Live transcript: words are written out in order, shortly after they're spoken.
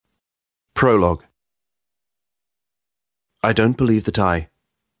Prologue. I don't believe that I,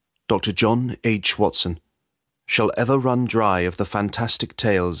 Dr. John H. Watson, shall ever run dry of the fantastic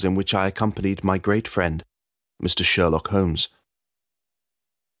tales in which I accompanied my great friend, Mr. Sherlock Holmes.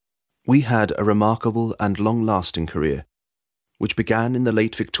 We had a remarkable and long-lasting career, which began in the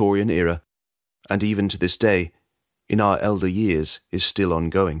late Victorian era, and even to this day, in our elder years, is still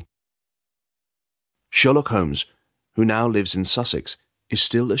ongoing. Sherlock Holmes, who now lives in Sussex, is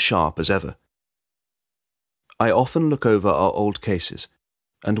still as sharp as ever. I often look over our old cases,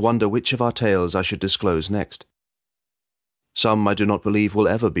 and wonder which of our tales I should disclose next. Some I do not believe will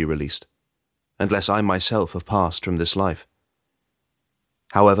ever be released, unless I myself have passed from this life.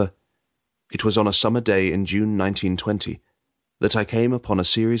 However, it was on a summer day in June 1920 that I came upon a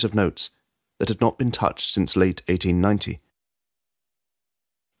series of notes that had not been touched since late 1890.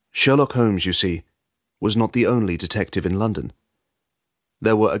 Sherlock Holmes, you see, was not the only detective in London.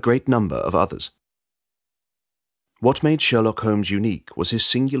 There were a great number of others. What made Sherlock Holmes unique was his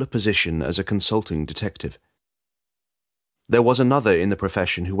singular position as a consulting detective. There was another in the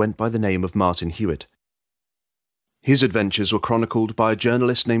profession who went by the name of Martin Hewitt. His adventures were chronicled by a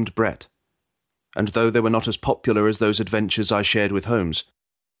journalist named Brett, and though they were not as popular as those adventures I shared with Holmes,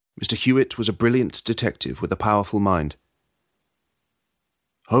 Mr. Hewitt was a brilliant detective with a powerful mind.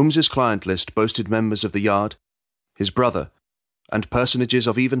 Holmes's client list boasted members of the Yard, his brother, and personages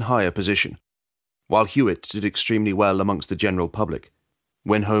of even higher position, while Hewitt did extremely well amongst the general public,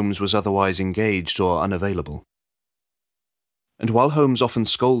 when Holmes was otherwise engaged or unavailable. And while Holmes often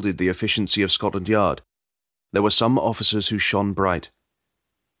scolded the efficiency of Scotland Yard, there were some officers who shone bright.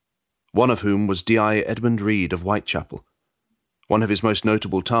 One of whom was D.I. Edmund Reed of Whitechapel, one of his most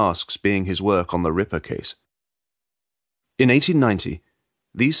notable tasks being his work on the Ripper case. In 1890,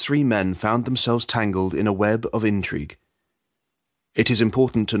 these three men found themselves tangled in a web of intrigue. It is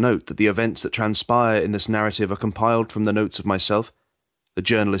important to note that the events that transpire in this narrative are compiled from the notes of myself, the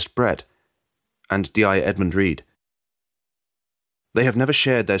journalist Brett, and D.I. Edmund Reed. They have never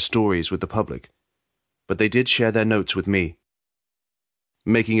shared their stories with the public, but they did share their notes with me,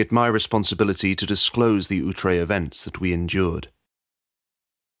 making it my responsibility to disclose the outre events that we endured.